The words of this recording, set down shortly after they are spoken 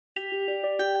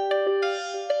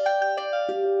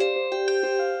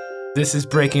This is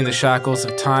Breaking the Shackles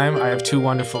of Time. I have two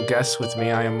wonderful guests with me.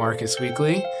 I am Marcus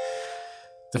Weekly.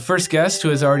 The first guest, who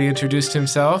has already introduced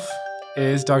himself,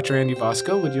 is Dr. Andy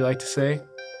Vosco. Would you like to say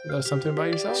something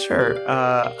about yourself? Sure.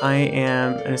 I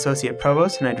am an associate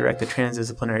provost and I direct the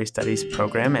Transdisciplinary Studies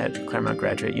program at Claremont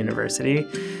Graduate University.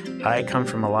 I come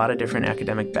from a lot of different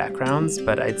academic backgrounds,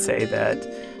 but I'd say that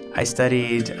I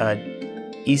studied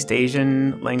East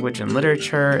Asian language and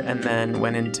literature, and then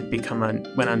went on to become a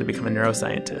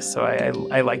neuroscientist. So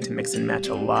I like to mix and match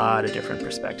a lot of different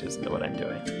perspectives into what I'm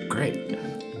doing. Great.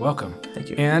 Welcome. Thank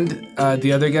you. And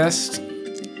the other guest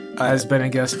has been a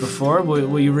guest before.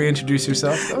 Will you reintroduce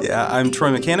yourself, though? Yeah, I'm Troy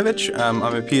Makanovich. I'm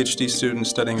a PhD student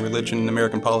studying religion and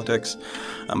American politics.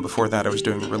 Before that, I was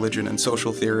doing religion and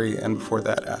social theory, and before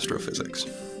that, astrophysics.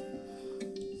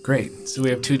 Great. So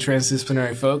we have two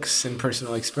transdisciplinary folks in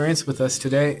personal experience with us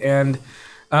today. And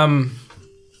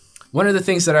one of the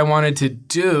things that I wanted to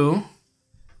do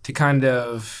to kind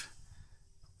of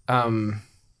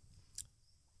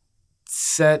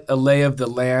set a lay of the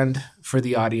land for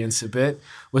the audience a bit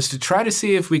was to try to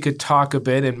see if we could talk a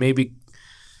bit and maybe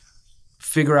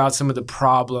figure out some of the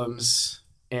problems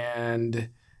and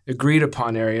agreed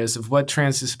upon areas of what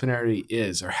transdisciplinarity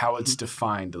is, or how it's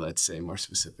defined, let's say more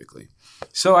specifically.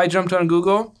 So I jumped on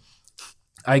Google.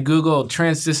 I Googled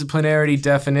transdisciplinarity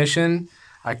definition.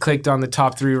 I clicked on the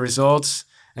top 3 results,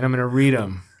 and I'm going to read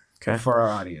them for our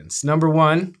audience. Number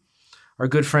 1, our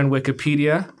good friend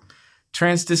Wikipedia.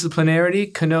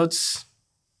 Transdisciplinarity connotes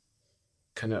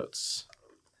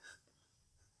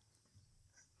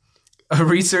a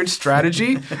research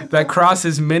strategy that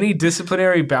crosses many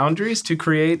disciplinary boundaries to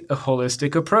create a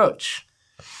holistic approach.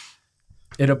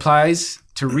 It applies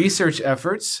to research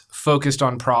efforts focused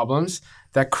on problems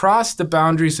that cross the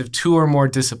boundaries of 2 or more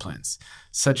disciplines,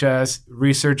 such as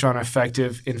research on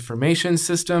effective information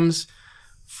systems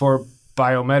for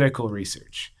biomedical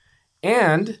research,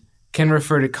 and can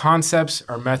refer to concepts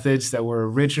or methods that were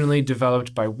originally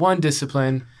developed by one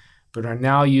discipline but are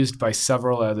now used by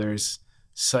several others,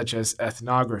 such as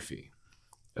ethnography,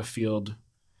 a field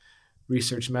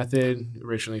research method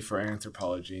originally for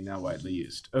anthropology, now widely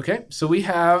used. Okay, so we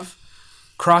have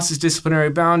crosses disciplinary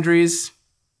boundaries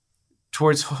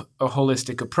towards a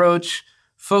holistic approach,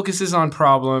 focuses on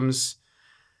problems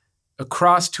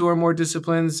across 2 or more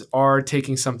disciplines, or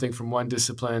taking something from one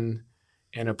discipline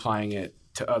and applying it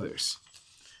to others.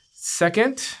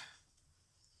 Second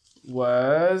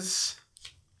was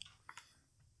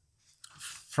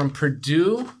from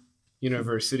Purdue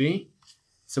University.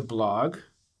 It's a blog.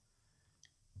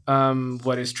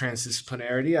 What is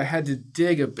transdisciplinarity? I had to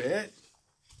dig a bit.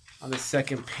 On the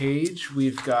second page,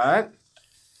 we've got,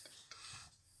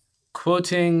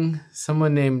 quoting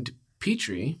someone named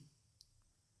Petrie,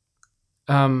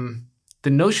 the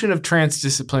notion of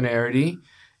transdisciplinarity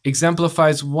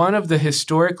exemplifies one of the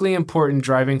historically important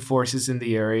driving forces in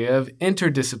the area of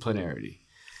interdisciplinarity,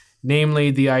 namely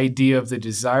the idea of the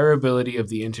desirability of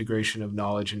the integration of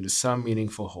knowledge into some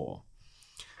meaningful whole.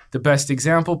 The best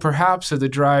example, perhaps, of the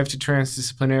drive to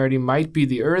transdisciplinarity might be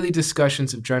the early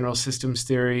discussions of general systems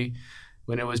theory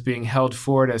when it was being held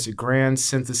forward as a grand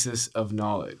synthesis of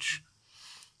knowledge.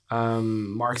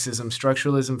 Marxism,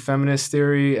 structuralism, feminist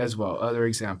theory, as well, other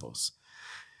examples.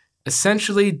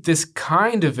 Essentially, this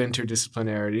kind of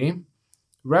interdisciplinarity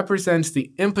represents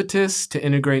the impetus to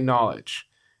integrate knowledge,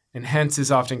 and hence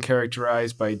is often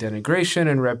characterized by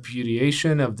denigration and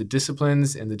repudiation of the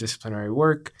disciplines in the disciplinary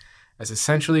work as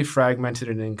essentially fragmented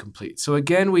and incomplete. So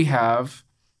again, we have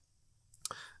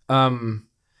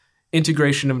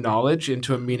integration of knowledge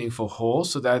into a meaningful whole.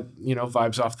 So that,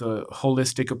 vibes off the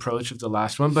holistic approach of the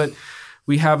last one. But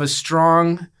we have a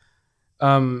strong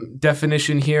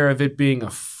definition here of it being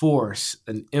a force,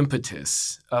 an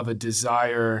impetus of a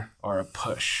desire or a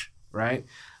push, right?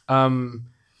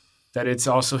 That it's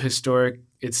also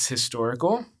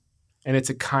historical, and it's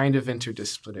a kind of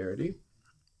interdisciplinarity.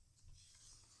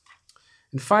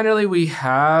 And finally, we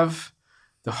have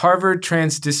the Harvard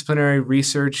Transdisciplinary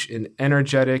Research in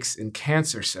Energetics and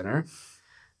Cancer Center.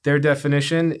 Their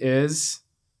definition is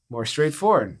more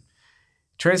straightforward.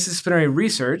 Transdisciplinary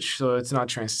research, so it's not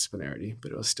transdisciplinarity,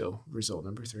 but it was still result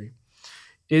number 3,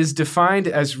 is defined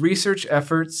as research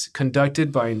efforts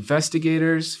conducted by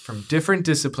investigators from different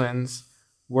disciplines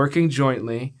working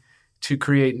jointly to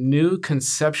create new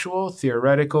conceptual,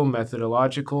 theoretical,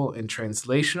 methodological, and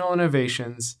translational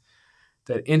innovations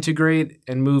that integrate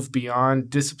and move beyond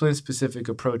discipline-specific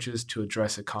approaches to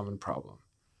address a common problem.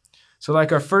 So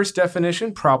like our first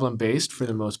definition, problem-based for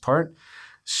the most part,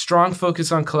 strong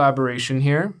focus on collaboration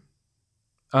here,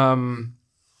 kind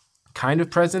of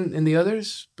present in the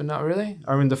others, but not really,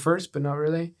 or in the first, but not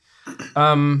really.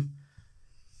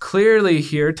 clearly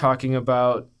here talking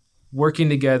about working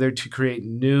together to create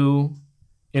new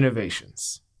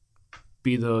innovations,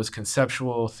 be those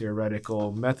conceptual,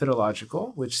 theoretical,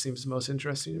 methodological, which seems the most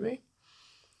interesting to me,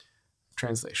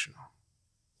 translational.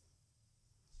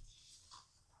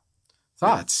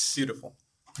 Thoughts? Beautiful.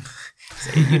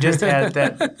 So you just had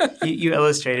that. You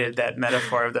illustrated that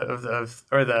metaphor of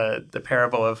the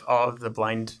parable of all of the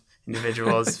blind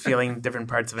individuals feeling different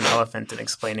parts of an elephant and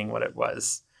explaining what it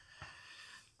was.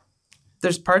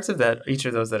 There's parts of that, each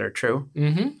of those that are true.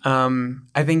 Mm-hmm.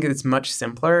 I think it's much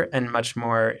simpler and much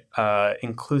more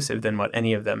inclusive than what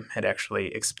any of them had actually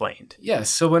explained.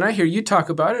 Yes. So when I hear you talk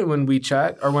about it, when we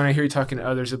chat, or when I hear you talking to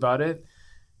others about it,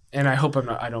 and I hope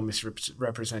I don't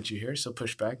misrepresent you here, so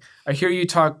push back. I hear you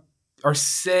talk or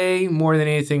say more than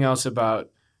anything else about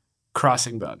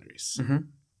crossing boundaries. Mm-hmm.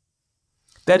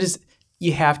 That is,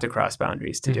 you have to cross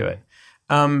boundaries to do it.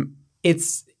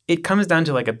 It comes down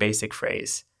to like a basic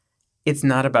phrase. It's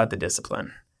not about the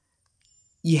discipline.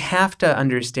 You have to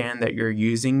understand that you're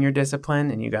using your discipline,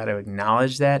 and you got to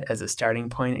acknowledge that as a starting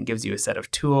point. It gives you a set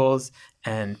of tools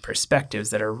and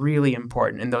perspectives that are really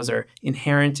important, and those are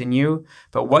inherent in you.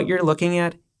 But what you're looking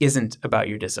at isn't about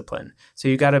your discipline. So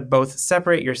you got to both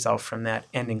separate yourself from that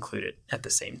and include it at the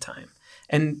same time.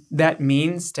 And that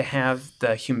means to have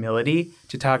the humility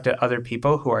to talk to other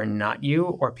people who are not you,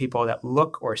 or people that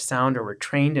look or sound or were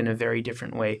trained in a very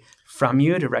different way from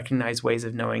you, to recognize ways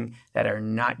of knowing that are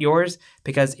not yours,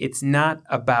 because it's not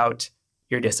about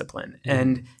your discipline. Mm-hmm.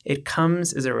 And it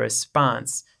comes as a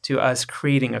response to us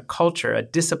creating a culture, a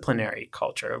disciplinary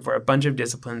culture, where a bunch of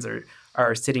disciplines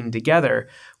are sitting together,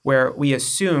 where we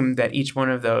assume that each one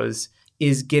of those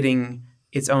is getting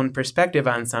its own perspective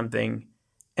on something,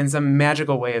 and some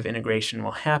magical way of integration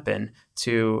will happen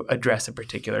to address a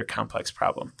particular complex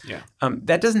problem. Yeah.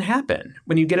 That doesn't happen.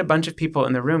 When you get a bunch of people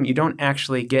in the room, you don't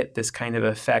actually get this kind of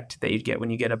effect that you'd get when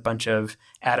you get a bunch of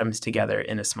atoms together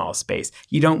in a small space.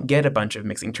 You don't get a bunch of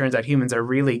mixing. Turns out humans are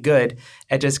really good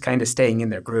at just kind of staying in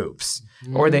their groups.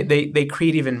 Mm-hmm. Or they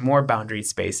create even more boundary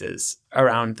spaces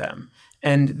around them.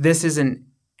 And this is an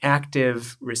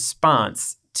active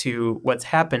response to what's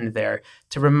happened there,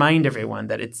 to remind everyone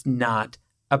that it's not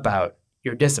about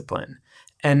your discipline.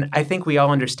 And I think we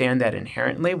all understand that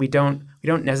inherently. We don't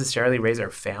necessarily raise our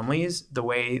families the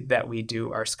way that we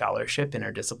do our scholarship in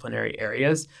our disciplinary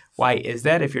areas. Why is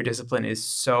that? If your discipline is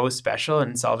so special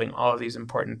in solving all of these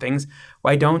important things,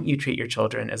 why don't you treat your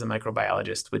children as a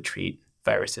microbiologist would treat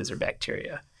viruses or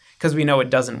bacteria? Because we know it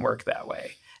doesn't work that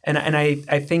way. And I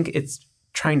think it's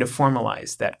trying to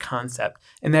formalize that concept.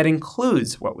 And that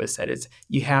includes what was said. Is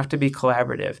you have to be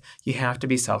collaborative. You have to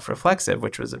be self-reflexive,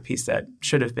 which was a piece that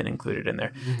should have been included in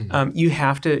there. Mm-hmm. You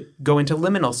have to go into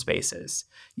liminal spaces.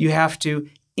 You have to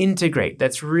integrate.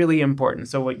 That's really important.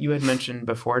 So what you had mentioned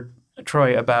before,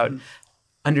 Troy, about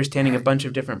understanding a bunch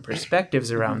of different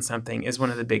perspectives around something is one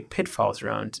of the big pitfalls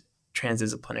around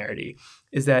transdisciplinarity,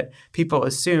 is that people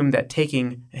assume that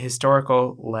taking a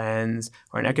historical lens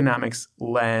or an economics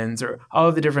lens, or all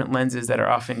of the different lenses that are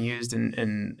often used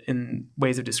in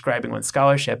ways of describing one's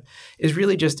scholarship, is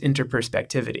really just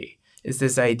interperspectivity. It's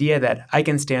this idea that I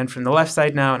can stand from the left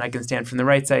side now and I can stand from the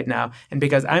right side now, and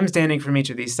because I'm standing from each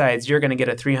of these sides, you're going to get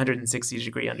a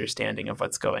 360-degree understanding of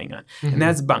what's going on. Mm-hmm. And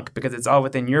that's bunk, because it's all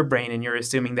within your brain, and you're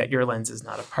assuming that your lens is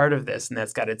not a part of this, and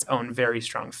that's got its own very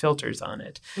strong filters on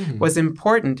it. Mm-hmm. What's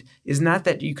important is not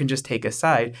that you can just take a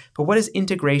side, but what does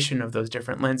integration of those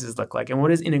different lenses look like? And what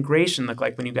does integration look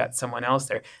like when you've got someone else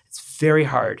there? It's very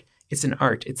hard. It's an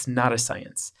art. It's not a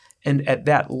science. And at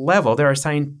that level, there are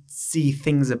sciencey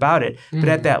things about it. Mm-hmm. But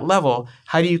at that level,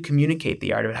 how do you communicate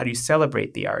the art of it? How do you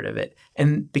celebrate the art of it?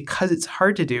 And because it's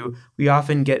hard to do, we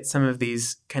often get some of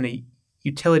these kind of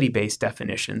utility-based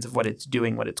definitions of what it's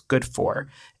doing, what it's good for.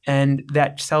 And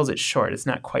that sells it short. It's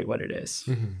not quite what it is.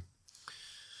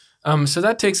 Mm-hmm. So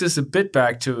that takes us a bit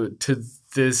back to the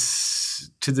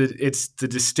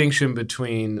distinction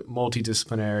between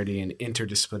multidisciplinarity and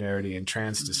interdisciplinarity and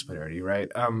transdisciplinarity,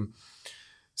 right?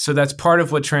 So that's part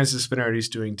of what transdisciplinarity is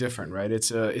doing different, right?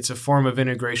 It's a form of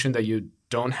integration that you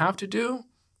don't have to do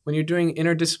when you're doing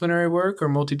interdisciplinary work or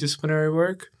multidisciplinary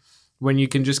work, when you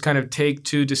can just kind of take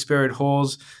two disparate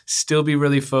wholes, still be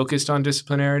really focused on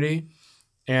disciplinarity,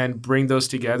 and bring those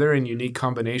together in unique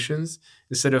combinations,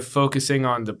 instead of focusing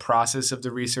on the process of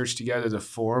the research together, the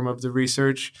form of the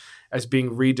research as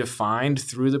being redefined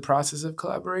through the process of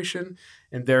collaboration,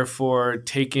 and therefore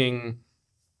taking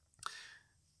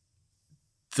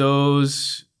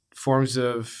those forms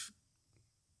of,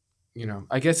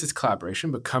 I guess it's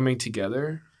collaboration, but coming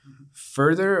together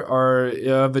further, are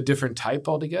of a different type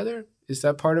altogether. Is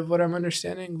that part of what I'm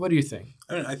understanding? What do you think?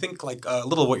 I mean, I think like a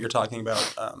little of what you're talking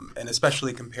about, and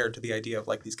especially compared to the idea of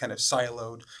like these kind of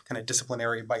siloed kind of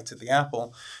disciplinary bites of the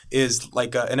apple, is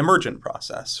like an emergent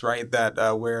process, right?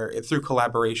 That where through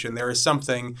collaboration there is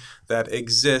something that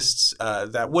exists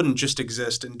that wouldn't just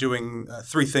exist in doing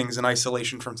three things in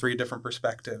isolation from three different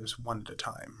perspectives one at a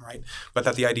time, right? But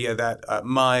that the idea that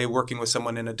my working with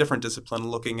someone in a different discipline,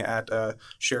 looking at a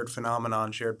shared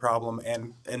phenomenon, shared problem,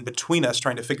 and between us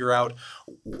trying to figure out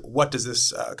what does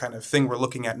this kind of thing we're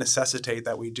looking at necessitate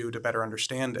that we do to better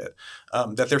understand it,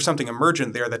 that there's something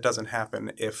emergent there that doesn't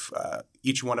happen if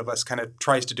each one of us kind of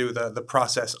tries to do the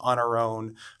process on our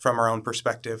own from our own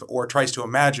perspective, or tries to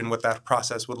imagine what that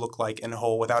process would look like in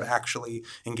whole without actually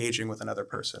engaging with another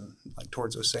person like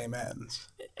towards those same ends.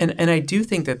 And I do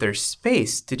think that there's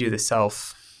space to do the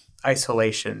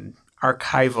self-isolation,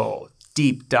 archival,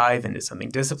 deep dive into something.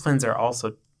 Disciplines are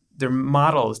also they're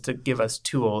models to give us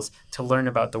tools to learn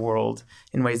about the world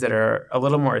in ways that are a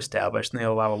little more established, and they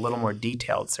allow a little more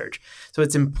detailed search. So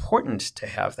it's important to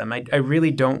have them. I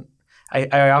really don't –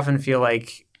 I often feel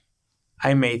like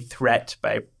I'm a threat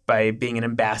by being an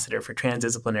ambassador for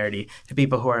transdisciplinarity to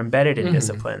people who are embedded in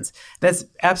disciplines. That's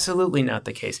absolutely not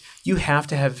the case. You have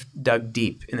to have dug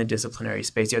deep in the disciplinary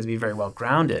space. You have to be very well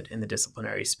grounded in the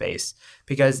disciplinary space,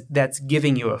 because that's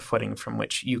giving you a footing from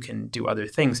which you can do other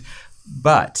things.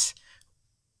 But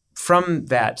from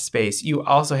that space, you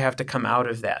also have to come out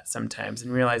of that sometimes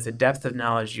and realize the depth of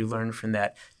knowledge you learn from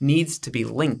that needs to be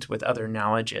linked with other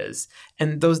knowledges.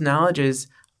 And those knowledges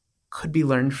could be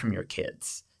learned from your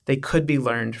kids. They could be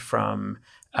learned from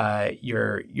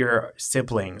your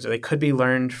siblings, or they could be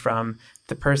learned from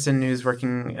the person who's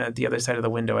working at the other side of the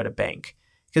window at a bank.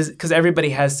 Because everybody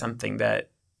has something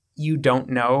that you don't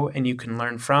know and you can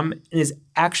learn from, and is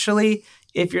actually,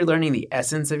 if you're learning the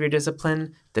essence of your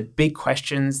discipline, the big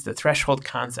questions, the threshold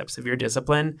concepts of your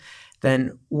discipline,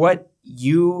 then what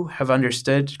you have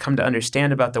come to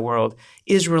understand about the world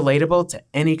is relatable to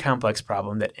any complex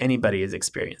problem that anybody is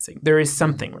experiencing. There is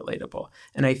something relatable.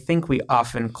 And I think we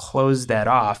often close that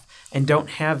off and don't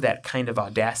have that kind of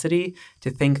audacity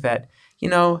to think that,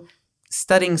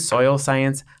 studying soil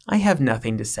science, I have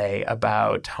nothing to say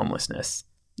about homelessness.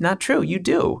 Not true. You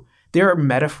do. There are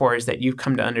metaphors that you've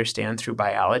come to understand through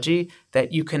biology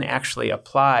that you can actually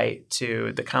apply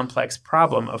to the complex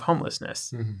problem of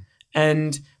homelessness. Mm-hmm.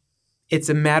 And it's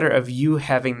a matter of you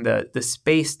having the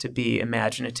space to be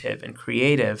imaginative and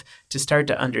creative to start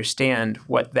to understand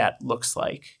what that looks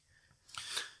like.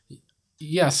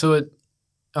 Yeah, so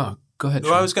go ahead.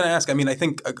 Well, I was going to ask, I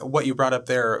think what you brought up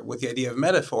there with the idea of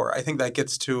metaphor, I think that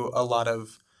gets to a lot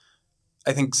of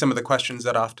some of the questions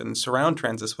that often surround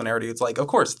transdisciplinarity. It's like, of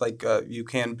course, you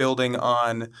can, building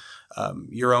on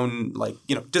your own,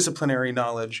 disciplinary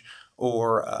knowledge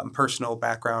or personal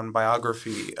background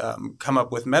biography, come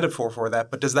up with metaphor for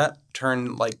that. But does that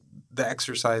turn the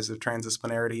exercise of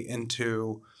transdisciplinarity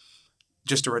into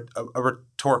just a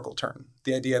rhetorical term?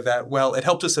 The idea that, well, it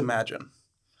helps us imagine.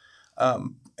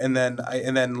 Is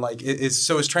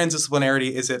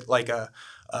transdisciplinarity, is it like a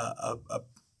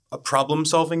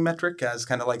problem-solving metric, as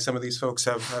kind of like some of these folks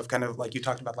have kind of, like you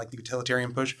talked about, like the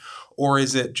utilitarian push? Or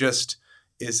is it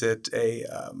a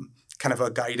kind of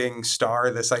a guiding star,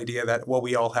 this idea that, well,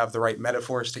 we all have the right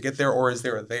metaphors to get there, or is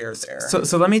there a there there?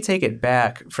 So let me take it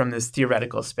back from this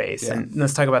theoretical space, and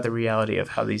let's talk about the reality of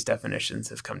how these definitions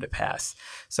have come to pass.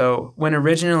 So when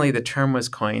originally the term was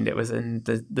coined, it was in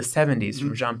the 70s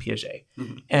from Jean Piaget.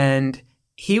 Mm-hmm. And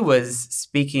he was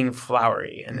speaking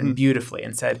flowery and beautifully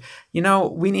and said,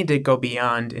 we need to go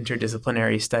beyond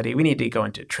interdisciplinary study. We need to go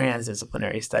into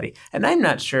transdisciplinary study. And I'm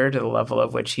not sure to the level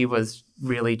of which he was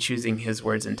really choosing his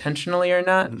words intentionally or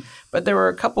not, but there were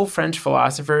a couple French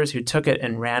philosophers who took it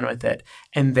and ran with it,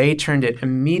 and they turned it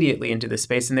immediately into the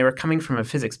space, and they were coming from a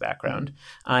physics background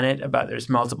on it, about there's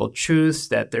multiple truths,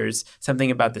 that there's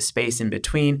something about the space in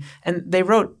between, and they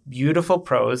wrote beautiful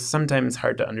prose, sometimes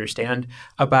hard to understand,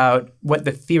 about what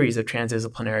the theories of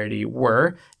transdisciplinarity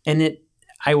were, and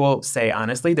I will say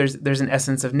honestly, there's an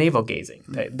essence of navel gazing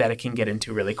that it can get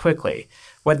into really quickly.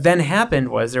 What then happened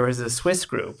was there was a Swiss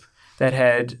group that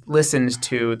had listened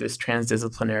to this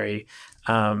transdisciplinary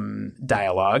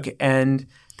dialogue, and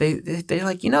they're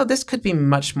like, this could be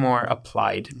much more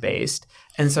applied based.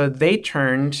 And so they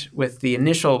turned with the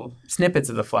initial snippets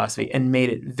of the philosophy and made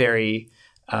it very,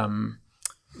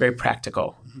 very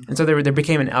practical. And so there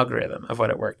became an algorithm of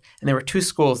what it worked. And there were two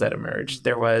schools that emerged.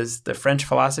 There was the French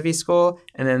philosophy school,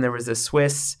 and then there was the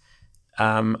Swiss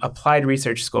applied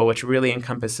research school, which really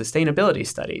encompassed sustainability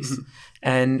studies.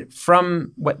 And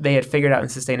from what they had figured out in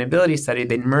sustainability study,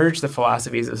 they merged the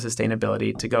philosophies of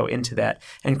sustainability to go into that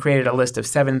and created a list of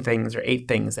 7 things or 8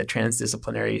 things that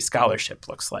transdisciplinary scholarship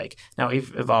looks like. Now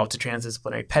we've evolved to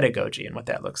transdisciplinary pedagogy and what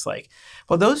that looks like.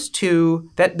 Well, those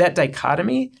two, that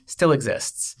dichotomy still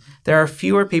exists. There are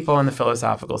fewer people on the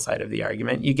philosophical side of the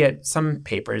argument. You get some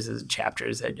papers as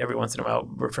chapters that every once in a while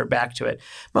refer back to it.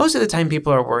 Most of the time,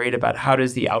 people are worried about how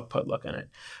does the output look on it.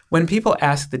 When people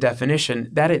ask the definition,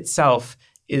 that itself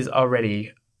is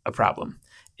already a problem.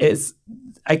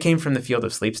 I came from the field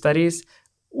of sleep studies.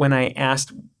 When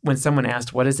someone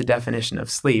asked, what is the definition of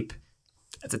sleep?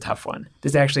 That's a tough one.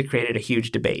 This actually created a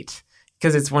huge debate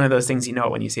because it's one of those things you know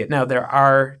when you see it. Now, there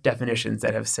are definitions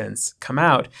that have since come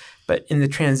out, but in the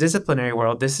transdisciplinary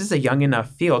world, this is a young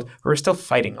enough field where we're still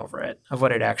fighting over it, of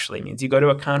what it actually means. You go to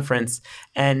a conference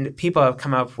and people have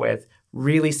come up with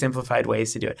really simplified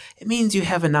ways to do it. It means you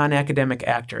have a non-academic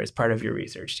actor as part of your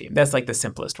research team. That's like the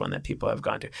simplest one that people have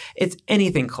gone to. It's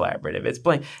anything collaborative. It's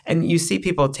blank. And you see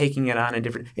people taking it on in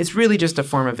different, it's really just a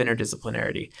form of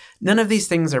interdisciplinarity. None of these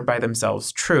things are by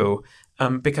themselves true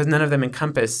because none of them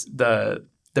encompass the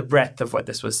breadth of what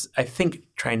this was, I think,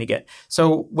 trying to get.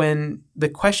 So when the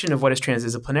question of what is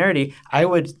transdisciplinarity, I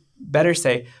would better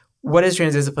say, what does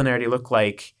transdisciplinarity look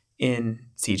like in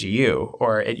CGU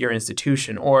or at your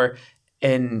institution or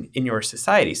in your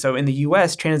society? So in the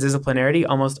US, transdisciplinarity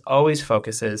almost always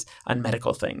focuses on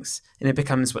medical things, and it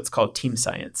becomes what's called team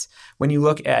science. When you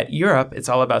look at Europe, it's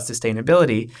all about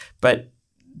sustainability, but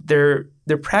they're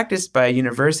practiced by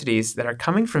universities that are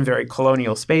coming from very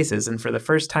colonial spaces and for the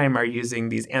first time are using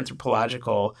these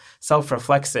anthropological,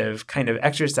 self-reflexive kind of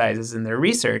exercises in their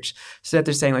research so that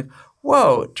they're saying like,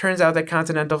 whoa, turns out that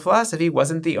continental philosophy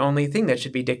wasn't the only thing that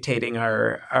should be dictating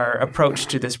our approach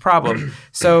to this problem.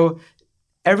 So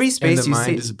every space you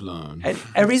see is blown.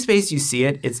 Every space you see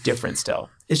it, it's different still.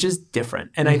 It's just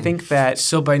different. And I think that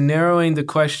so by narrowing the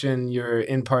question, you're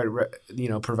in part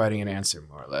providing an answer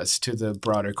more or less to the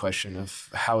broader question of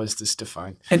how is this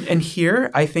defined. And here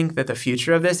I think that the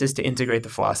future of this is to integrate the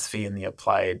philosophy and the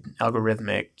applied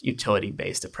algorithmic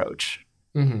utility-based approach.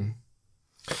 Mm-hmm.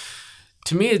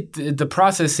 To me, the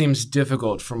process seems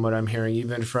difficult from what I'm hearing,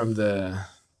 even from the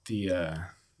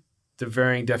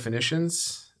varying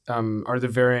definitions or the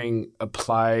varying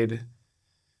applied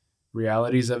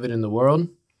realities of it in the world.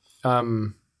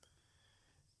 And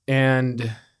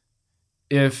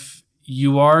if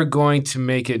you are going to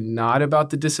make it not about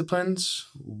the disciplines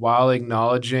while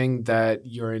acknowledging that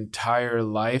your entire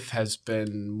life has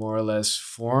been more or less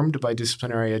formed by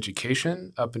disciplinary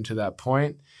education up until that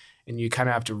point, and you kind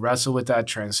of have to wrestle with that,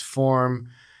 transform,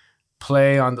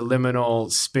 play on the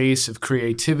liminal space of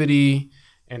creativity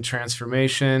and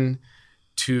transformation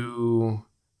to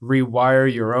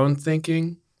rewire your own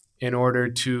thinking in order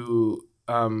to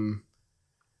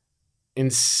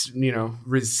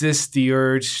resist the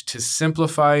urge to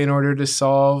simplify in order to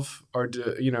solve or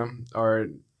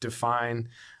define,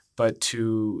 but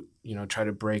to try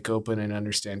to break open and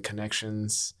understand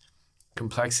connections,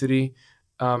 complexity.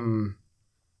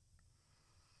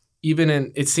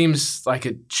 It seems like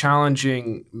a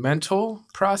challenging mental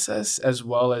process as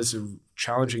well as a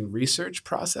challenging research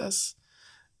process.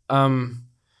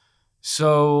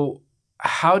 So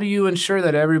how do you ensure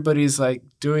that everybody's like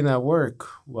doing that work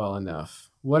well enough?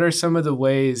 What are some of the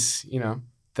ways,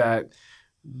 that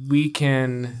we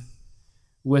can,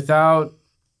 without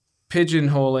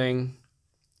pigeonholing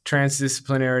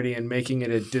transdisciplinarity and making it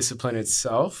a discipline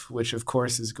itself, which of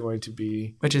course is going to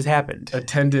be has happened a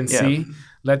tendency. Yeah.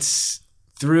 Let's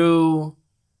through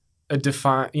a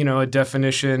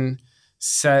definition,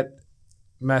 set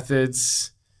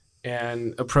methods,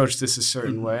 and approach this a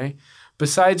certain way.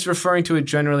 Besides referring to it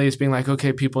generally as being like,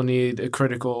 okay, people need a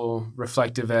critical,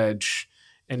 reflective edge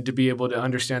and to be able to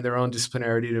understand their own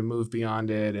disciplinarity to move beyond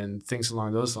it and things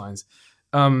along those lines.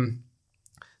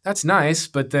 That's nice,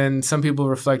 but then some people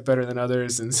reflect better than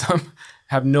others and some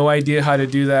have no idea how to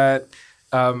do that.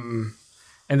 And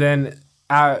then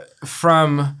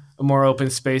from a more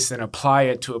open space, then apply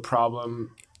it to a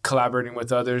problem, collaborating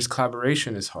with others.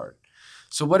 Collaboration is hard.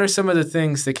 So what are some of the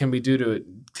things that can be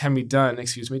done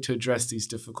to address these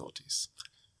difficulties?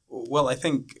 Well, I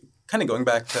think kind of going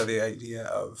back to the idea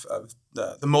of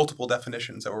the multiple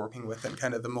definitions that we're working with and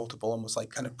kind of the multiple almost like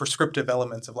kind of prescriptive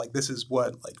elements of like this is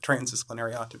what like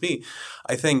transdisciplinary ought to be.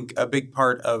 I think a big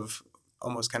part of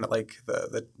almost kind of like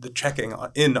the checking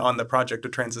in on the project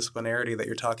of transdisciplinarity that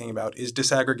you're talking about is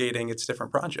disaggregating its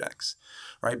different projects,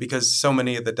 right? Because so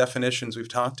many of the definitions we've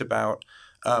talked about,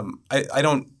 I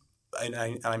don't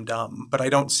I'm dumb, but I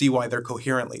don't see why they're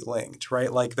coherently linked,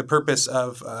 right? Like the purpose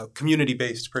of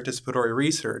community-based participatory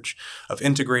research, of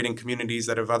integrating communities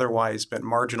that have otherwise been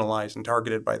marginalized and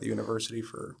targeted by the university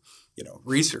for,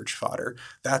 research fodder,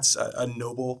 that's a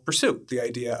noble pursuit. The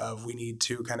idea of we need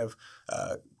to kind of,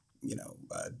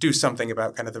 do something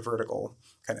about kind of the vertical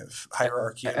kind of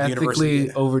hierarchy of the university.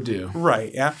 Ethically overdue.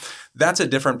 Right, yeah. That's a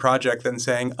different project than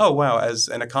saying, oh, wow, as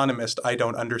an economist, I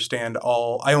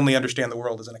only understand the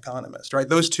world as an economist, right?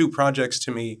 Those two projects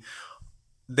to me,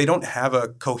 they don't have a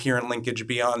coherent linkage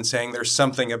beyond saying there's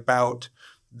something about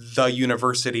the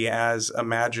university as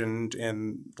imagined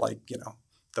in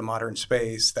the modern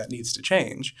space that needs to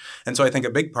change. And so I think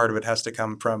a big part of it has to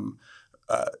come from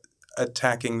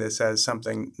attacking this as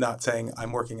something, not saying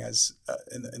I'm working as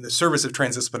in the service of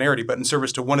transdisciplinarity, but in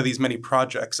service to one of these many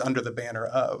projects under the banner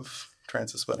of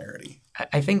transdisciplinarity.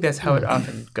 I think that's how it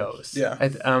often goes. Yeah.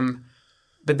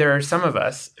 But there are some of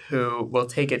us who will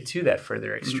take it to that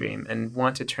further extreme and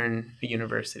want to turn a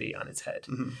university on its head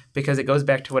because it goes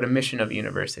back to what a mission of a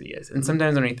university is. And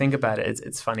sometimes when we think about it,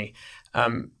 it's funny.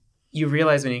 You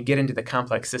realize when you get into the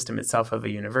complex system itself of a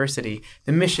university,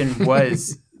 the mission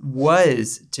was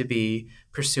to be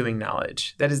pursuing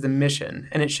knowledge. That is the mission,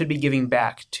 and it should be giving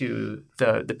back to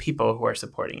the people who are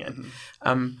supporting it.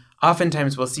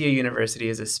 Oftentimes, we'll see a university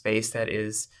as a space that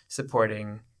is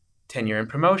supporting tenure and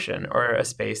promotion, or a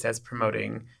space that's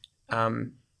promoting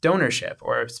donorship,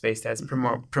 or a space that's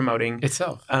promoting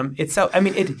itself.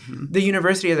 The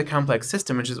university as a complex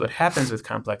system, which is what happens with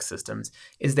complex systems,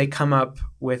 is they come up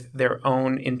with their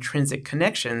own intrinsic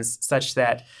connections such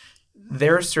that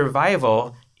their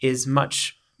survival is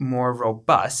much more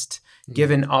robust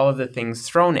given all of the things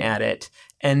thrown at it,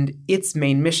 and its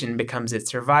main mission becomes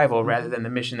its survival rather than the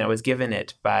mission that was given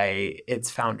it by its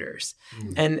founders.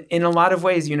 And in a lot of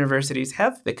ways, universities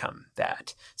have become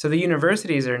that. So the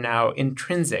universities are now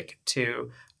intrinsic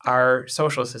to our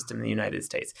social system in the United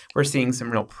States. We're seeing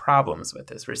some real problems with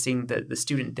this. We're seeing the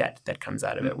student debt that comes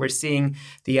out of it. We're seeing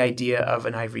the idea of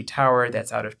an ivory tower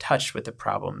that's out of touch with the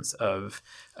problems of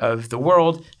the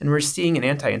world. And we're seeing an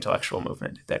anti-intellectual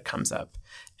movement that comes up.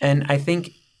 And I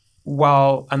think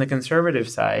while on the conservative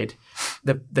side,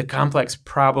 the complex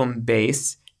problem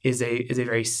base is a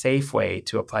very safe way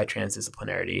to apply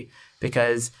transdisciplinarity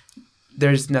because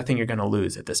there's nothing you're going to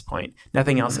lose at this point.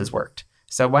 Nothing else has worked.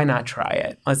 So why not try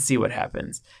it? Let's see what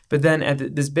happens. But then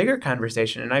at this bigger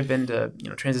conversation, and I've been to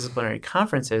transdisciplinary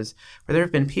conferences where there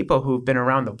have been people who've been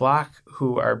around the block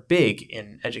who are big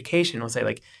in education will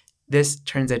say, this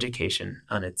turns education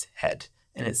on its head.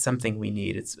 And it's something we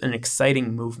need. It's an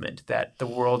exciting movement that the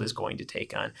world is going to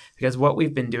take on. Because what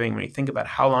we've been doing, when you think about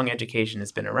how long education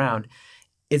has been around,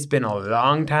 it's been a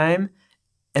long time.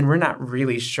 And we're not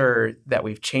really sure that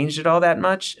we've changed it all that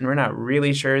much. And we're not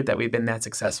really sure that we've been that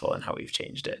successful in how we've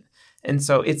changed it. And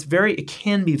so it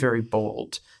can be very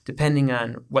bold, depending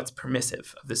on what's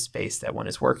permissive of the space that one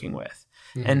is working with.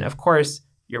 And of course,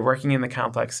 you're working in the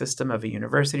complex system of a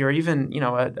university or even,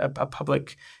 a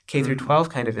public K through 12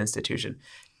 kind of institution.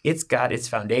 It's got its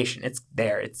foundation. It's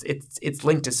there. It's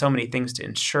linked to so many things to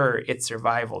ensure its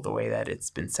survival the way that it's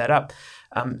been set up.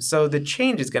 So the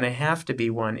change is going to have to be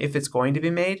one, if it's going to be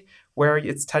made, where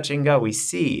it's touch and go. We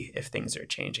see if things are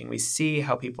changing. We see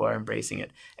how people are embracing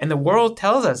it. And the world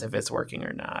tells us if it's working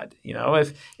or not.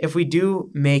 If we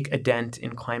do make a dent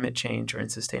in climate change or in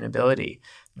sustainability,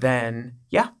 then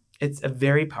it's a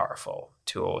very powerful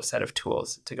set of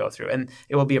tools to go through, and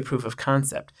it will be a proof of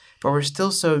concept. But we're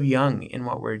still so young in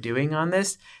what we're doing on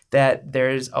this that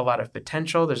there's a lot of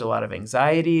potential, there's a lot of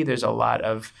anxiety, there's a lot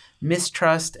of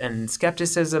mistrust and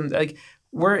skepticism.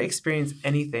 We're experiencing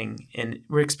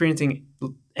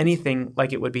anything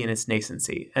like it would be in its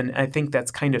nascency, and I think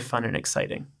that's kind of fun and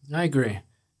exciting. I agree.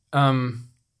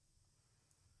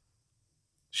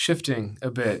 Shifting a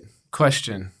bit,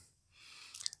 question.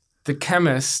 The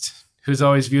chemist, who's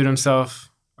always viewed himself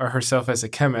or herself as a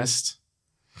chemist,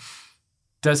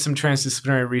 does some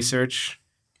transdisciplinary research.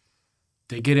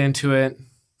 They get into it.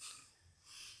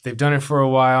 They've done it for a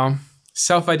while.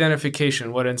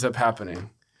 Self-identification, what ends up happening?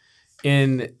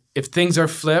 If things are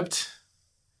flipped,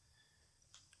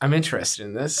 I'm interested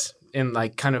in this, in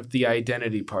kind of the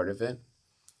identity part of it.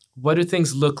 What do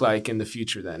things look like in the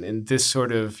future then, in this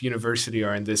sort of university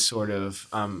or in this sort of,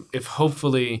 if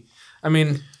hopefully,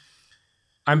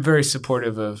 I'm very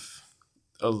supportive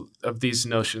of these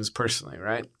notions personally,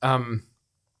 right?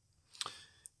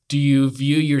 Do you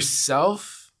view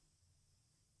yourself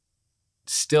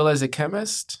still as a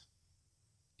chemist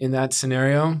in that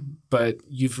scenario, but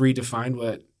you've redefined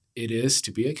what it is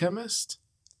to be a chemist?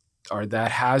 Or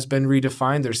that has been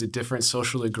redefined? There's a different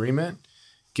social agreement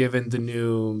given the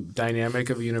new dynamic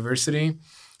of a university?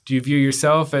 Do you view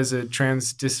yourself as a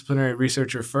transdisciplinary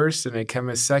researcher first and a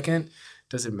chemist second?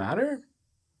 Does it matter?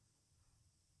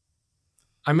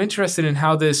 I'm interested in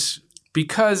how this,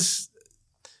 because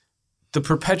the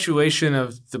perpetuation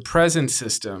of the present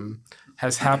system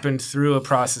has happened through a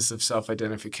process of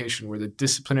self-identification where the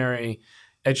disciplinary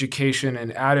education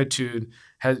and attitude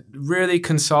has really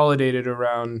consolidated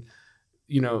around,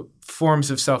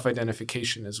 forms of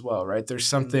self-identification as well, right? There's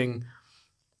something,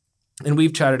 and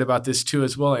we've chatted about this too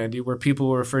as well, Andy, where people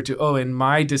will refer to, in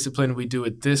my discipline, we do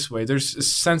it this way. There's a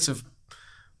sense of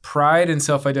pride and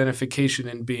self-identification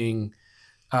in being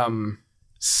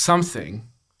something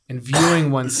and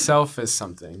viewing oneself as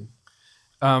something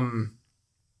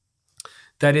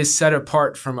that is set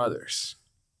apart from others,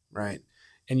 right?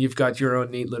 And you've got your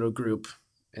own neat little group,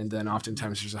 and then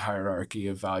oftentimes there's a hierarchy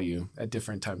of value at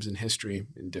different times in history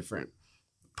in different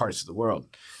parts of the world.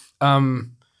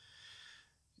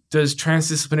 Does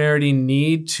transdisciplinarity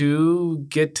need to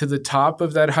get to the top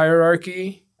of that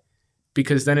hierarchy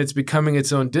because then it's becoming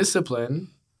its own discipline,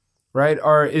 right?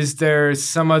 Or is there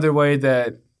some other way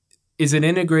that is it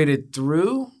integrated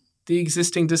through the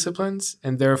existing disciplines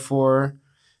and therefore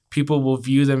people will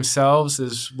view themselves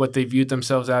as what they viewed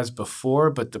themselves as before,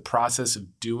 but the process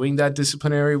of doing that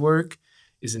disciplinary work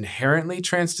is inherently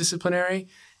transdisciplinary,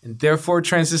 and therefore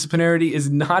transdisciplinarity is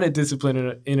not a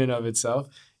discipline in and of itself.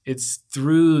 It's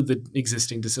through the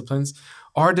existing disciplines.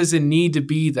 Or does it need to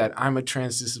be that I'm a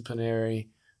transdisciplinary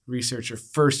researcher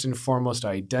first and foremost,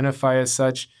 I identify as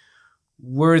such,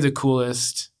 we're the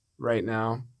coolest right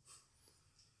now,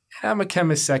 and I'm a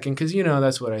chemist second because,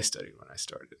 that's what I studied when I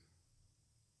started.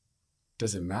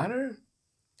 Does it matter?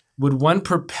 Would one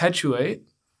perpetuate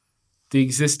the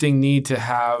existing need to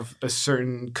have a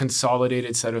certain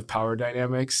consolidated set of power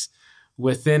dynamics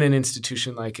within an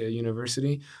institution like a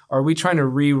university? Or are we trying to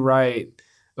rewrite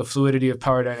a fluidity of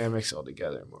power dynamics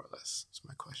altogether, more or less? That's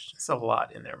my question. It's a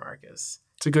lot in there, Marcus.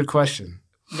 It's a good question.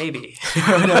 Maybe.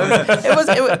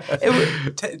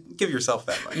 Give yourself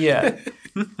that much. Yeah.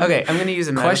 Okay, I'm going to use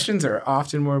a questions are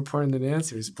often more important than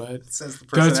answers, but says the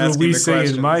person that's what we say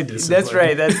question. in my discipline. That's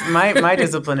right. That's my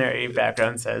disciplinary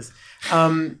background says.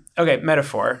 Okay,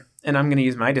 metaphor. And I'm going to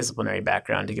use my disciplinary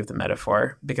background to give the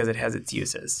metaphor because it has its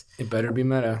uses. It better be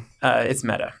meta. It's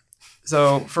meta.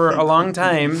 So for a long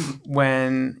time,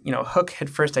 when Hooke had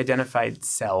first identified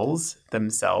cells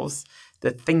themselves, the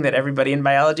thing that everybody in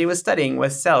biology was studying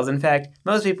was cells. In fact,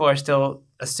 most people are still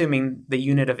assuming the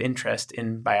unit of interest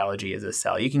in biology is a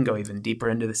cell. You can go even deeper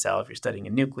into the cell if you're studying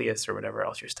a nucleus or whatever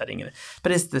else you're studying in it.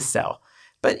 But it's the cell.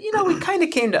 But, we kind of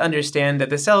came to understand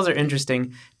that the cells are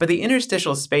interesting, but the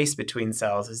interstitial space between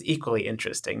cells is equally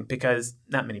interesting because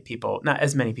not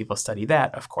as many people study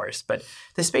that, of course, but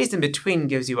the space in between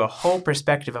gives you a whole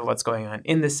perspective of what's going on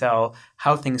in the cell,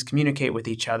 how things communicate with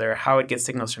each other, how it gets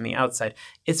signals from the outside.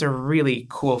 It's a really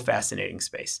cool, fascinating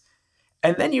space.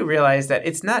 And then you realize that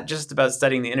it's not just about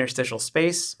studying the interstitial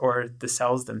space or the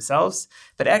cells themselves,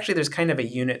 but actually there's kind of a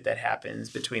unit that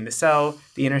happens between the cell,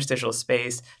 the interstitial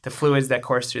space, the fluids that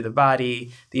course through the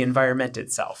body, the environment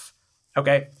itself.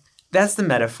 Okay? That's the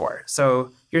metaphor.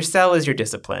 So your cell is your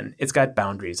discipline. It's got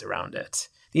boundaries around it.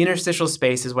 The interstitial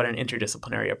space is what an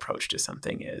interdisciplinary approach to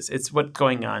something is. It's what's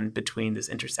going on between this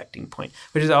intersecting point,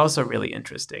 which is also really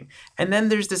interesting. And then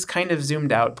there's this kind of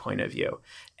zoomed out point of view.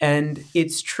 And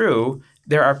it's true,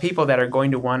 there are people that are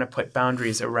going to want to put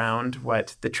boundaries around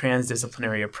what the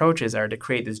transdisciplinary approaches are to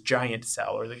create this giant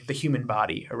cell or the human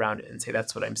body around it and say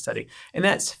that's what I'm studying. And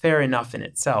that's fair enough in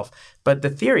itself. But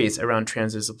the theories around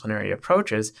transdisciplinary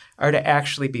approaches are to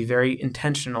actually be very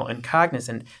intentional and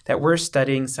cognizant that we're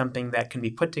studying something that can be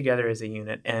put together as a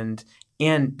unit and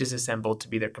disassembled to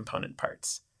be their component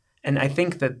parts. And I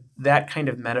think that kind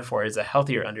of metaphor is a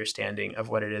healthier understanding of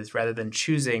what it is rather than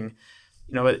choosing,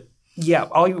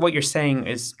 what you're saying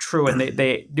is true, and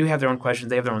they do have their own questions.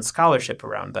 They have their own scholarship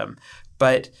around them.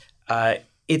 But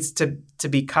it's to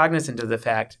be cognizant of the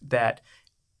fact that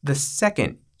the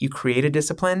second you create a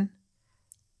discipline,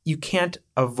 you can't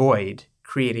avoid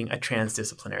creating a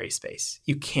transdisciplinary space.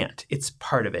 You can't. It's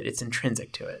part of it. It's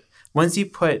intrinsic to it. Once you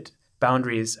put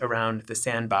boundaries around the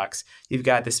sandbox, you've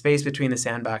got the space between the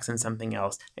sandbox and something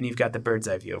else, and you've got the bird's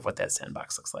eye view of what that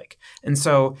sandbox looks like. And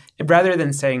so rather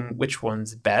than saying which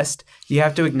one's best, you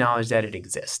have to acknowledge that it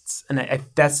exists. And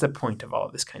that's the point of all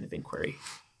of this kind of inquiry.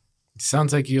 It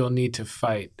sounds like you'll need to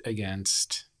fight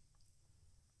against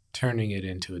turning it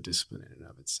into a discipline in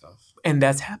and of itself. And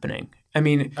that's happening. I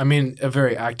mean, a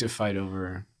very active fight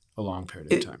over a long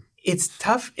period of time. It's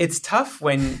tough. It's tough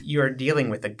when you're dealing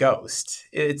with a ghost.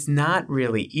 It's not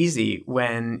really easy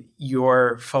when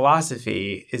your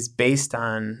philosophy is based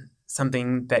on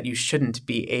something that you shouldn't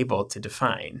be able to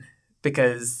define,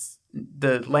 because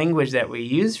the language that we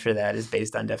use for that is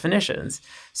based on definitions.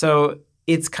 So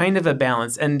it's kind of a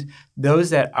balance. And those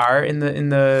that are in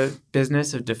the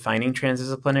business of defining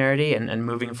transdisciplinarity and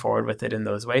moving forward with it in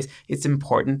those ways, it's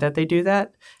important that they do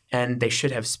that, and they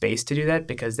should have space to do that,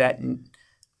 because that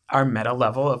our meta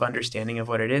level of understanding of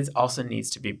what it is also needs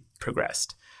to be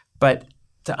progressed. But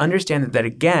to understand that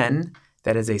again,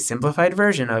 that is a simplified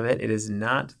version of it. It is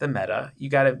not the meta. You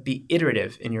got to be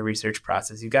iterative in your research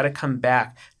process. You got to come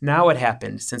back. Now what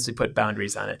happened since we put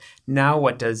boundaries on it? Now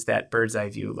what does that bird's eye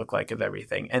view look like of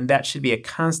everything? And that should be a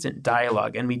constant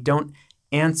dialogue. And we don't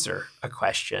answer a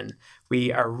question.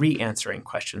 We are re-answering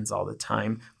questions all the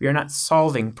time. We are not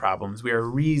solving problems. We are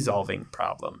resolving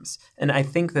problems. And I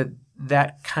think that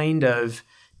that kind of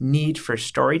need for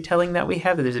storytelling that we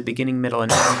have, that there's a beginning, middle,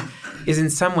 and end, is in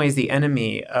some ways the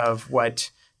enemy of what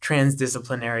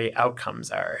transdisciplinary outcomes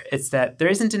are. It's that there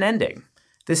isn't an ending.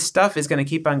 This stuff is going to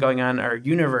keep on going on. Our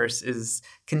universe is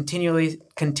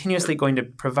continuously going to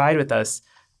provide with us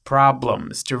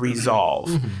problems to resolve.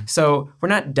 Mm-hmm. So we're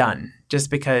not done just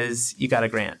because you got a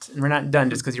grant, and we're not done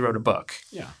just because you wrote a book.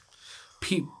 Yeah.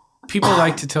 People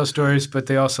like to tell stories, but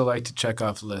they also like to check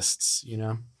off lists, you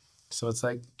know? So it's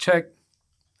like, check.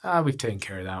 We've taken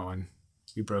care of that one.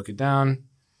 We broke it down,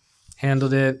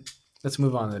 handled it. Let's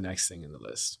move on to the next thing in the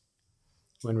list.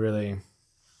 When really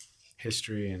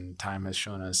history and time has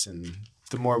shown us, and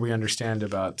the more we understand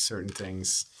about certain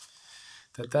things,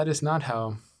 that is not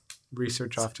how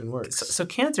research often works. So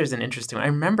cancer is an interesting one. I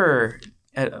remember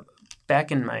back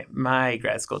in my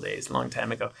grad school days, a long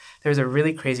time ago, there was a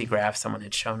really crazy graph someone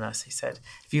had shown us. He said,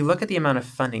 if you look at the amount of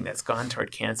funding that's gone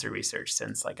toward cancer research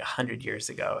since like 100 years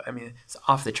ago, I mean, it's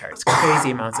off the charts,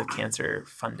 crazy amounts of cancer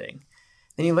funding.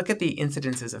 Then you look at the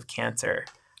incidences of cancer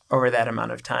over that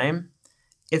amount of time,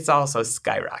 it's also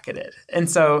skyrocketed. And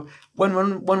so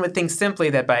one would think simply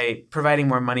that by providing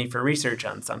more money for research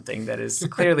on something that is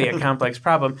clearly a complex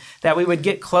problem, that we would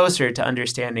get closer to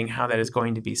understanding how that is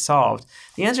going to be solved.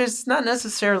 The answer is not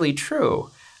necessarily true.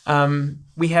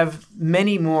 We have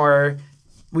much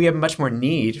more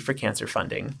need for cancer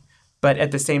funding, but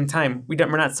at the same time,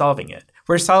 we're not solving it.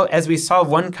 As we solve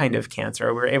one kind of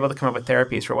cancer, we're able to come up with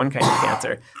therapies for one kind of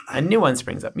cancer, a new one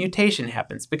springs up. Mutation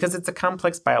happens because it's a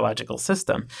complex biological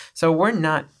system. So we're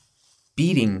not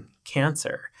beating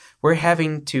cancer. We're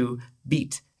having to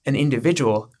beat an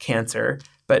individual cancer,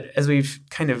 but as we've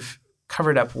kind of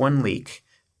covered up one leak,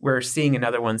 we're seeing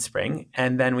another one spring,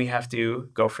 and then we have to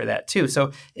go for that too.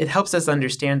 So it helps us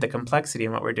understand the complexity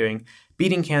in what we're doing.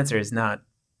 Beating cancer is not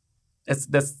 –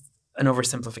 that's an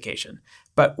oversimplification.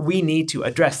 But we need to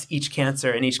address each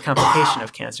cancer and each complication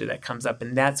of cancer that comes up,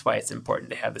 and that's why it's important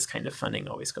to have this kind of funding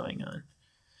always going on.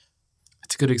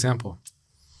 That's a good example.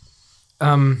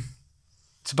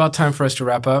 It's about time for us to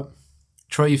wrap up.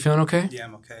 Troy, you feeling okay? Yeah,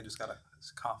 I'm okay. I just got a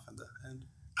cough at the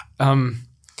end.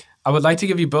 I would like to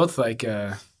give you both like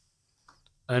a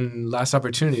last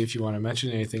opportunity if you want to mention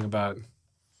anything about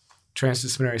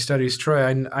transdisciplinary studies.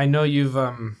 Troy, I know you've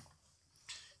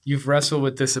wrestled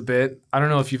with this a bit. I don't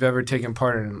know if you've ever taken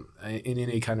part in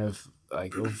any kind of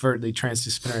like overtly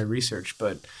transdisciplinary research,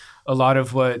 but a lot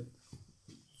of what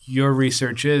your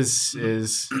research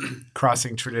is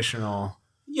crossing traditional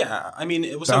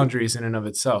boundaries in and of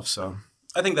itself. So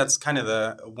I think that's kind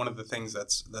of one of the things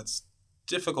that's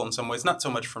difficult in some ways, not so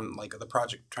much from like the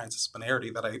project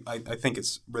transdisciplinarity that I think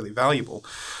is really valuable,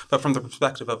 but from the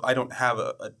perspective of I don't have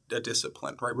a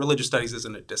discipline, right? Religious studies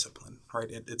isn't a discipline, right?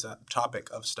 It's a topic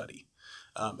of study.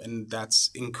 And that's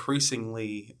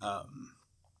increasingly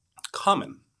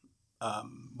common,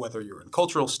 whether you're in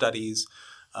cultural studies,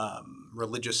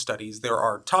 religious studies. There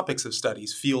are topics of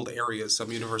studies, field areas,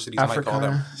 some universities might call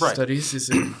them. Right. Studies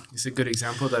is a good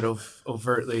example that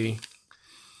overtly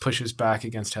pushes back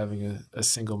against having a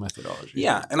single methodology.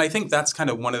 Yeah, and I think that's kind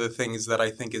of one of the things that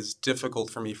I think is difficult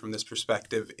for me from this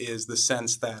perspective is the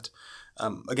sense that,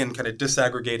 again, kind of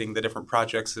disaggregating the different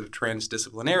projects of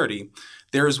transdisciplinarity,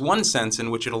 there is one sense in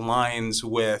which it aligns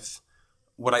with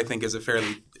what I think is a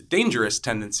fairly dangerous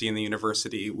tendency in the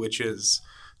university, which is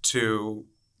to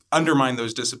undermine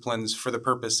those disciplines for the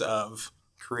purpose of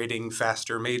creating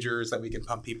faster majors that we can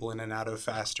pump people in and out of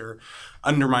faster,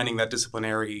 undermining that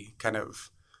disciplinary kind of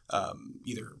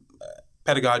either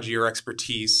pedagogy or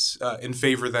expertise in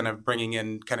favor then of bringing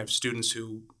in kind of students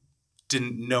who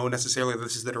didn't know necessarily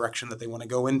this is the direction that they want to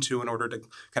go into in order to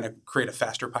kind of create a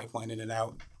faster pipeline in and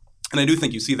out. And I do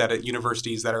think you see that at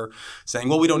universities that are saying,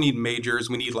 well, we don't need majors,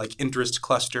 we need like interest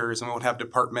clusters, and we won't have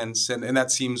departments. And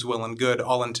that seems well and good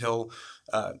all until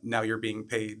now you're being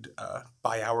paid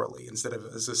bi-hourly instead of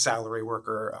as a salary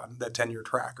worker on the tenure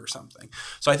track or something.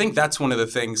 So I think that's one of the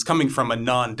things coming from a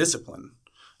non-discipline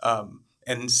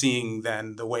and seeing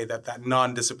then the way that that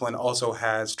non-discipline also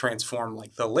has transformed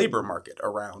like the labor market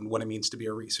around what it means to be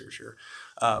a researcher.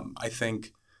 I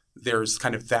think there's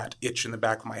kind of that itch in the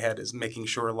back of my head is making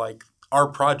sure like our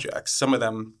projects, some of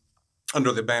them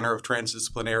under the banner of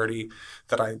transdisciplinarity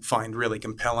that I find really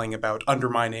compelling about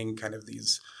undermining kind of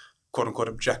these quote unquote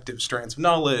objective strands of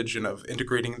knowledge and of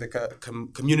integrating the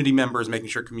community members, making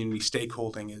sure community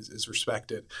stakeholding is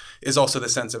respected, is also the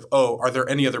sense of, oh, are there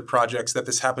any other projects that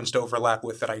this happens to overlap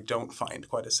with that I don't find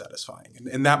quite as satisfying?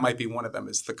 And that might be one of them,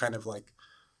 is the kind of like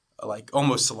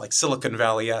almost like Silicon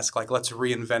Valley-esque, like let's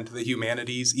reinvent the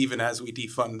humanities even as we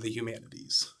defund the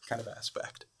humanities kind of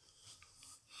aspect.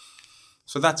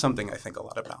 So that's something I think a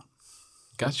lot about.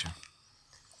 Gotcha.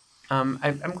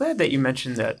 I'm glad that you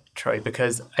mentioned that, Troy,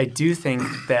 because I do think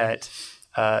that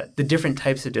the different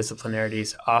types of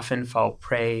disciplinarities often fall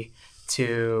prey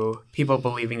to people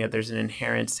believing that there's an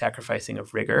inherent sacrificing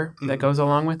of rigor that goes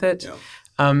along with it. Yeah.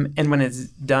 And when it's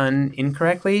done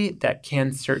incorrectly, that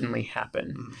can certainly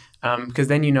happen. Because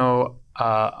then you know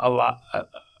a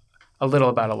little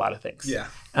about a lot of things. Yeah.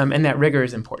 And that rigor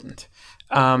is important.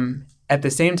 At the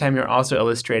same time, you're also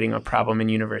illustrating a problem in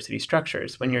university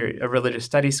structures. When you're a religious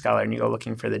studies scholar and you go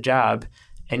looking for the job,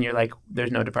 and you're like,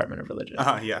 there's no department of religion.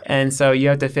 Yeah. And so you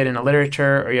have to fit into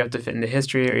literature, or you have to fit into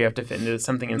history, or you have to fit into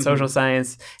something in social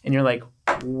science. And you're like,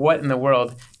 what in the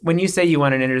world? When you say you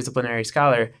want an interdisciplinary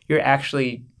scholar, you're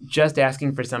actually just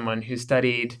asking for someone who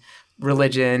studied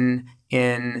religion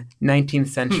in 19th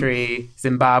century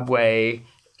Zimbabwe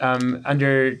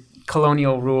under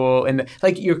colonial rule, and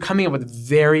like you're coming up with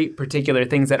very particular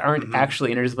things that aren't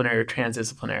actually interdisciplinary or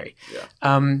transdisciplinary.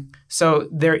 Yeah. So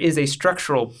there is a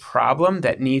structural problem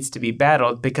that needs to be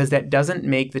battled, because that doesn't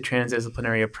make the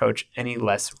transdisciplinary approach any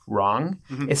less wrong.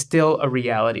 It's still a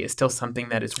reality. It's still something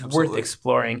that is worth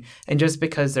exploring. And just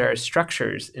because there are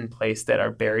structures in place that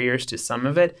are barriers to some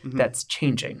of it, that's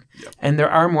changing. Yep. And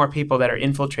there are more people that are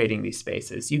infiltrating these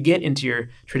spaces. You get into your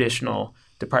traditional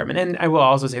department. And I will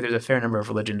also say there's a fair number of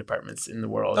religion departments in the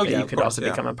world that you could also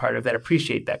become a part of that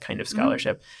appreciate that kind of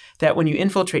scholarship. That when you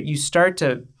infiltrate, you start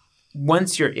to,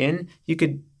 once you're in, you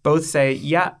could both say,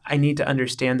 yeah, I need to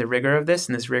understand the rigor of this,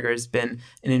 and this rigor has been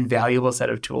an invaluable set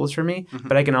of tools for me,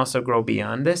 but I can also grow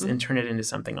beyond this and turn it into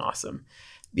something awesome.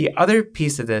 The other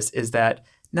piece of this is that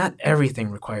not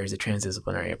everything requires a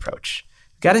transdisciplinary approach.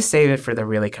 You've got to save it for the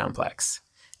really complex.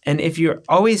 And if you're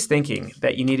always thinking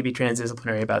that you need to be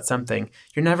transdisciplinary about something,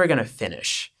 you're never going to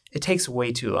finish. It takes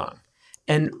way too long.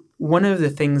 And one of the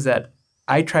things that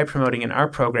I try promoting in our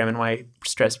program, and why I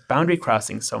stress boundary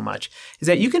crossing so much, is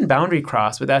that you can boundary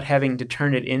cross without having to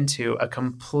turn it into a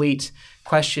complete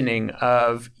questioning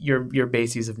of your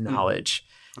bases of knowledge.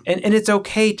 And it's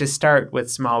okay to start with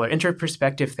smaller.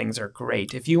 Interperspective things are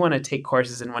great. If you want to take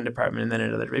courses in one department and then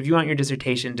another, if you want your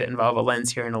dissertation to involve a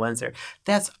lens here and a lens there,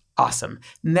 that's awesome.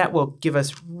 And that will give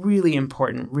us really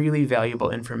important, really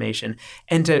valuable information.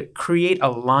 And to create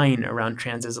a line around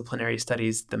transdisciplinary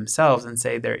studies themselves and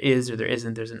say there is or there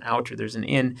isn't, there's an out or there's an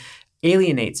in,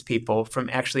 alienates people from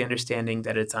actually understanding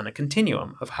that it's on a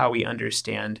continuum of how we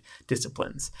understand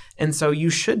disciplines. And so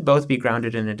you should both be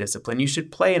grounded in a discipline. You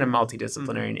should play in a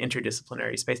multidisciplinary and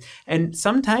interdisciplinary space. And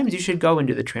sometimes you should go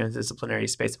into the transdisciplinary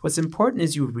space. What's important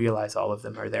is you realize all of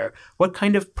them are there. What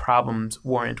kind of problems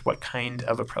warrant what kind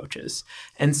of approaches?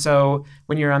 And so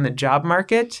when you're on the job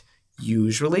market,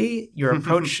 usually your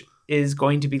approach is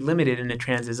going to be limited in a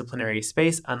transdisciplinary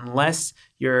space unless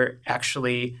you're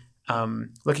actually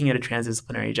looking at a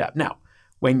transdisciplinary job. Now,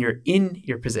 when you're in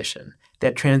your position,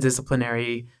 that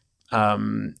transdisciplinary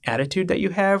attitude that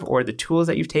you have or the tools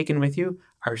that you've taken with you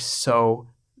are so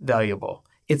valuable.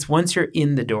 It's once you're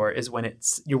in the door is when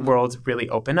your worlds really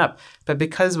open up. But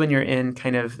because when you're in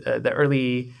kind of the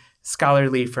early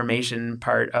scholarly formation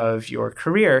part of your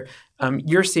career,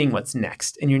 you're seeing what's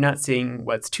next and you're not seeing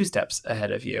what's 2 steps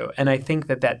ahead of you. And I think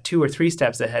that 2 or 3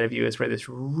 steps ahead of you is where this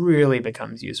really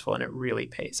becomes useful and it really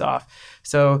pays off.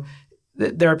 So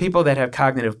there are people that have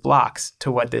cognitive blocks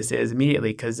to what this is immediately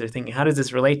because they're thinking, how does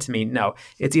this relate to me? No,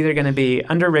 it's either going to be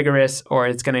under rigorous or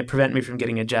it's going to prevent me from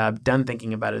getting a job. Done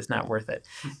thinking about it is not worth it.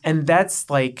 And that's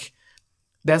like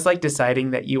deciding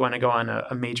that you want to go on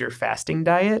a major fasting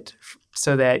diet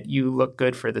so that you look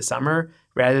good for the summer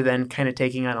rather than kind of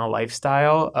taking on a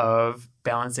lifestyle of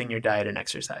balancing your diet and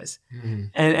exercise. Mm-hmm.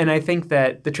 And I think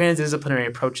that the transdisciplinary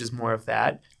approach is more of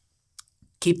that.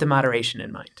 Keep the moderation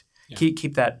in mind.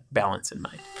 keep that balance in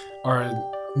mind. Or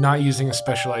not using a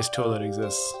specialized tool that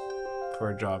exists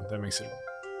for a job that makes it,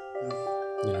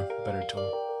 a better tool.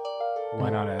 Why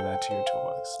not add that to your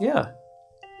toolbox? Yeah.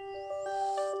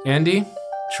 Andy,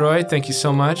 Troy, thank you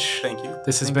so much. Thank you.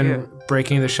 This has Thank been you.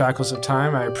 Breaking the Shackles of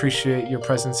Time. I appreciate your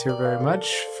presence here very much.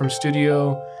 From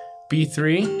Studio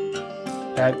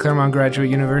B3 at Claremont Graduate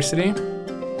University.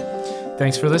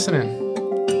 Thanks for listening.